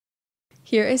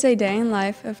Here is a day in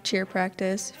life of cheer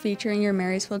practice featuring your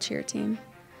Marysville cheer team.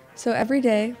 So every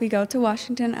day we go to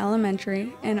Washington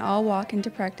Elementary and all walk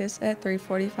into practice at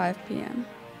 3:45 p.m.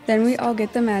 Then we all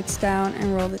get the mats down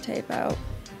and roll the tape out.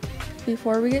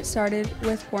 Before we get started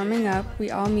with warming up,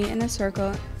 we all meet in a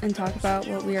circle and talk about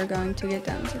what we are going to get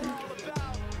done today.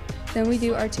 Then we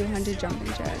do our 200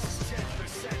 jumping jacks.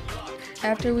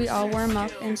 After we all warm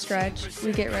up and stretch,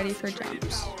 we get ready for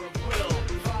jumps.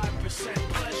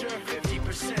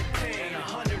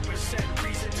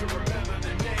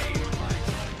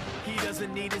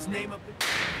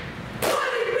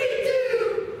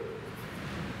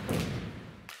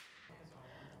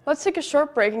 Let's take a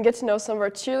short break and get to know some of our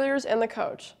cheerleaders and the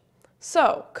coach.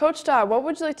 So, Coach Dodd, what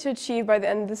would you like to achieve by the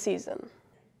end of the season?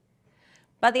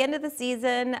 By the end of the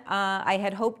season, I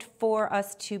had hoped for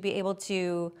us to be able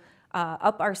to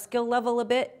up our skill level a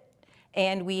bit,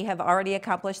 and we have already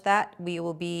accomplished that.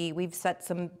 We've set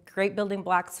some great building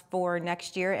blocks for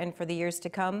next year and for the years to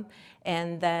come.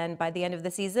 And then by the end of the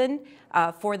season,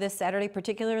 for this Saturday,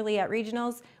 particularly at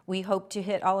regionals, we hope to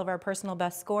hit all of our personal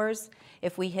best scores.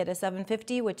 If we hit a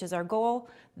 750, which is our goal,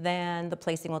 then the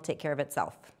placing will take care of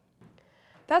itself.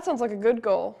 That sounds like a good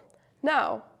goal.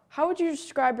 Now, how would you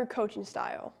describe your coaching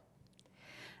style?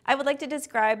 I would like to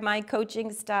describe my coaching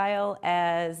style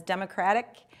as democratic.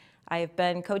 I've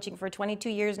been coaching for 22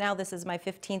 years now. This is my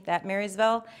 15th at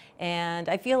Marysville. And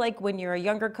I feel like when you're a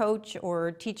younger coach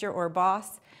or teacher or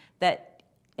boss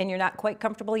and you're not quite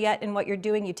comfortable yet in what you're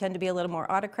doing, you tend to be a little more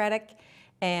autocratic.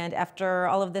 And after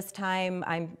all of this time,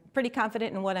 I'm pretty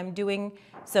confident in what I'm doing.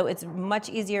 So it's much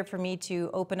easier for me to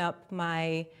open up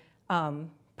my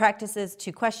practices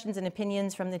to questions and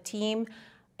opinions from the team.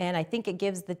 And I think it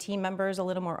gives the team members a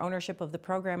little more ownership of the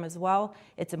program as well.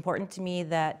 It's important to me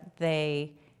that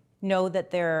they know that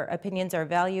their opinions are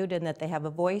valued and that they have a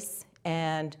voice.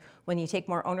 And when you take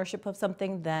more ownership of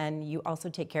something, then you also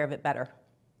take care of it better.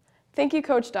 Thank you,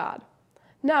 Coach Dodd.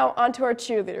 Now, on to our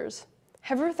cheerleaders.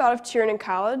 Have you ever thought of cheering in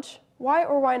college? Why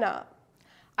or why not?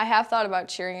 I have thought about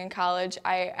cheering in college.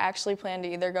 I actually plan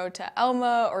to either go to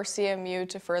Elma or CMU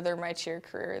to further my cheer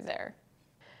career there.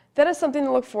 That is something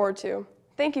to look forward to.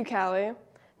 Thank you, Callie.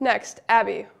 Next,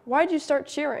 Abby, why did you start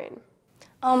cheering?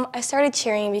 I started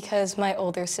cheering because my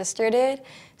older sister did.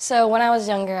 So when I was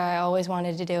younger, I always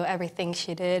wanted to do everything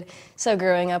she did. So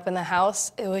growing up in the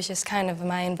house, it was just kind of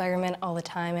my environment all the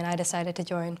time, and I decided to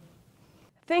join.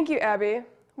 Thank you, Abby.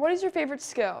 What is your favorite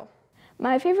skill?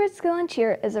 My favorite skill in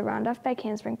cheer is a round-off back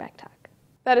handspring back tuck.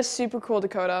 That is super cool,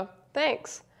 Dakota.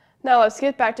 Thanks. Now let's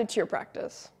get back to cheer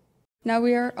practice. Now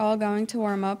we are all going to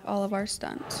warm up all of our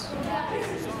stunts.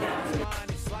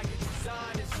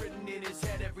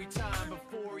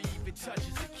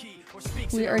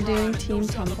 We are doing team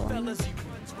tumbling.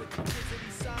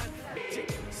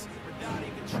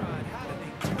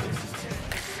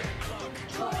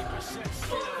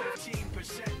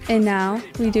 And now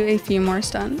we do a few more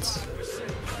stunts.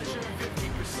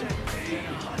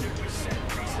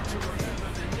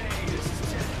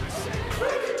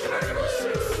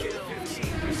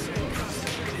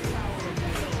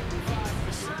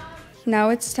 Now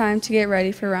it's time to get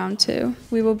ready for round 2.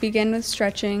 We will begin with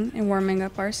stretching and warming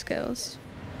up our skills.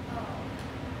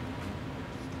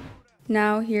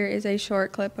 Now here is a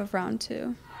short clip of round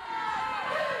 2.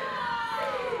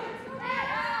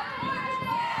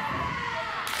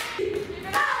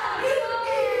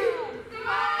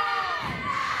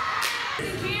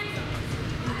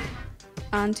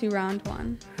 On to round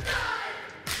 1.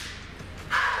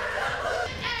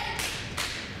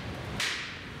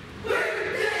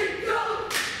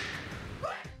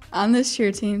 On this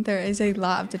cheer team, there is a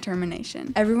lot of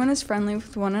determination. Everyone is friendly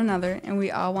with one another, and we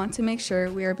all want to make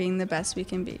sure we are being the best we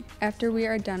can be. After we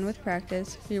are done with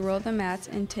practice, we roll the mats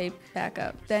and tape back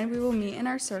up. Then we will meet in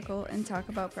our circle and talk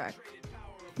about practice.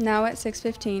 Now at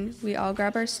 6:15, we all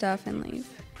grab our stuff and leave.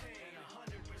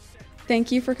 Thank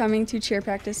you for coming to cheer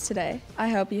practice today. I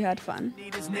hope you had fun.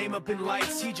 Need his name up in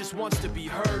lights, he just wants to be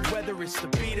heard, whether it's the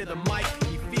beat of the mic.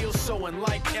 He feels so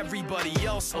unlike everybody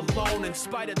else, alone in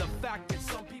spite of the fact that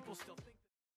some people